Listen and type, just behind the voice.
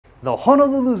The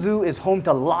Honolulu Zoo is home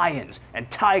to lions and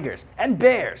tigers and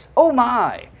bears, oh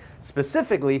my!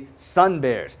 Specifically, sun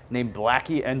bears named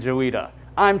Blackie and Joita.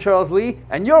 I'm Charles Lee,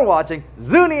 and you're watching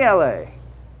Niele.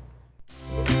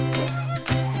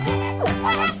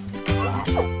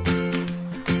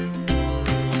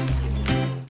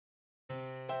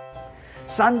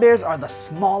 Sun bears are the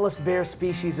smallest bear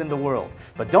species in the world,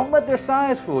 but don't let their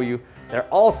size fool you. They're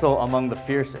also among the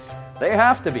fiercest. They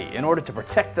have to be in order to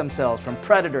protect themselves from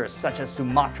predators such as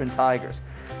Sumatran tigers.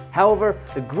 However,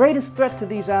 the greatest threat to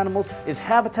these animals is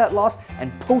habitat loss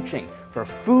and poaching for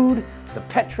food, the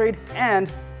pet trade,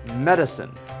 and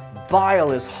medicine.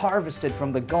 Bile is harvested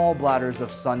from the gallbladders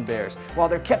of sun bears while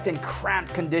they're kept in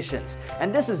cramped conditions,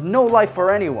 and this is no life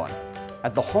for anyone.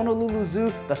 At the Honolulu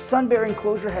Zoo, the sun bear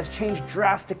enclosure has changed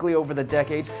drastically over the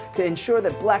decades to ensure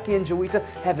that Blackie and Joita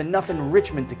have enough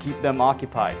enrichment to keep them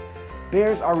occupied.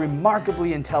 Bears are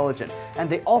remarkably intelligent, and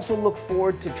they also look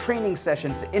forward to training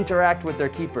sessions to interact with their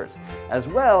keepers, as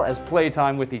well as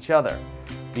playtime with each other.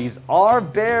 These are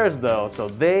bears though, so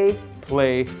they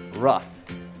play rough.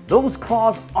 Those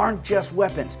claws aren't just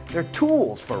weapons, they're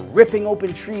tools for ripping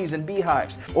open trees and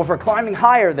beehives, or for climbing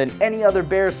higher than any other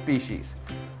bear species,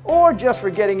 or just for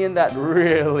getting in that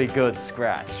really good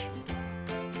scratch.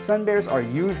 Sun bears are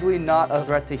usually not a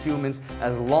threat to humans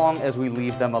as long as we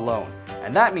leave them alone,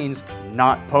 and that means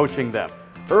not poaching them.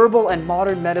 Herbal and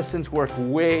modern medicines work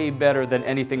way better than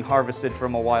anything harvested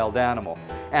from a wild animal.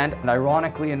 And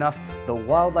ironically enough, the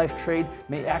wildlife trade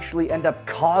may actually end up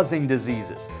causing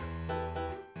diseases.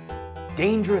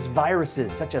 Dangerous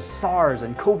viruses such as SARS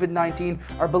and COVID-19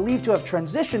 are believed to have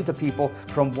transitioned to people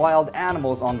from wild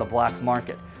animals on the black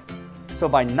market. So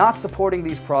by not supporting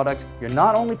these products, you're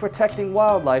not only protecting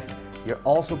wildlife, you're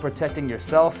also protecting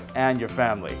yourself and your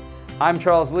family. I'm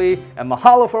Charles Lee, and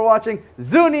mahalo for watching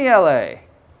Niele.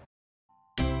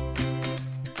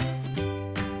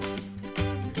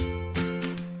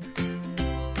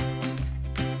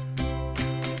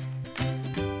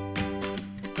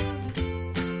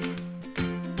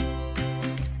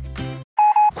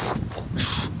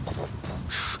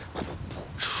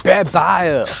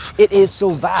 Bile. It is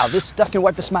so vile. This stuff can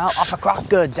wipe the smile off a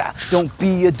crocodile. Don't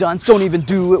be a dunce. Don't even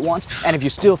do it once. And if you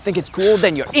still think it's cool,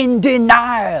 then you're in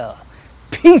denial.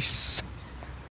 Peace.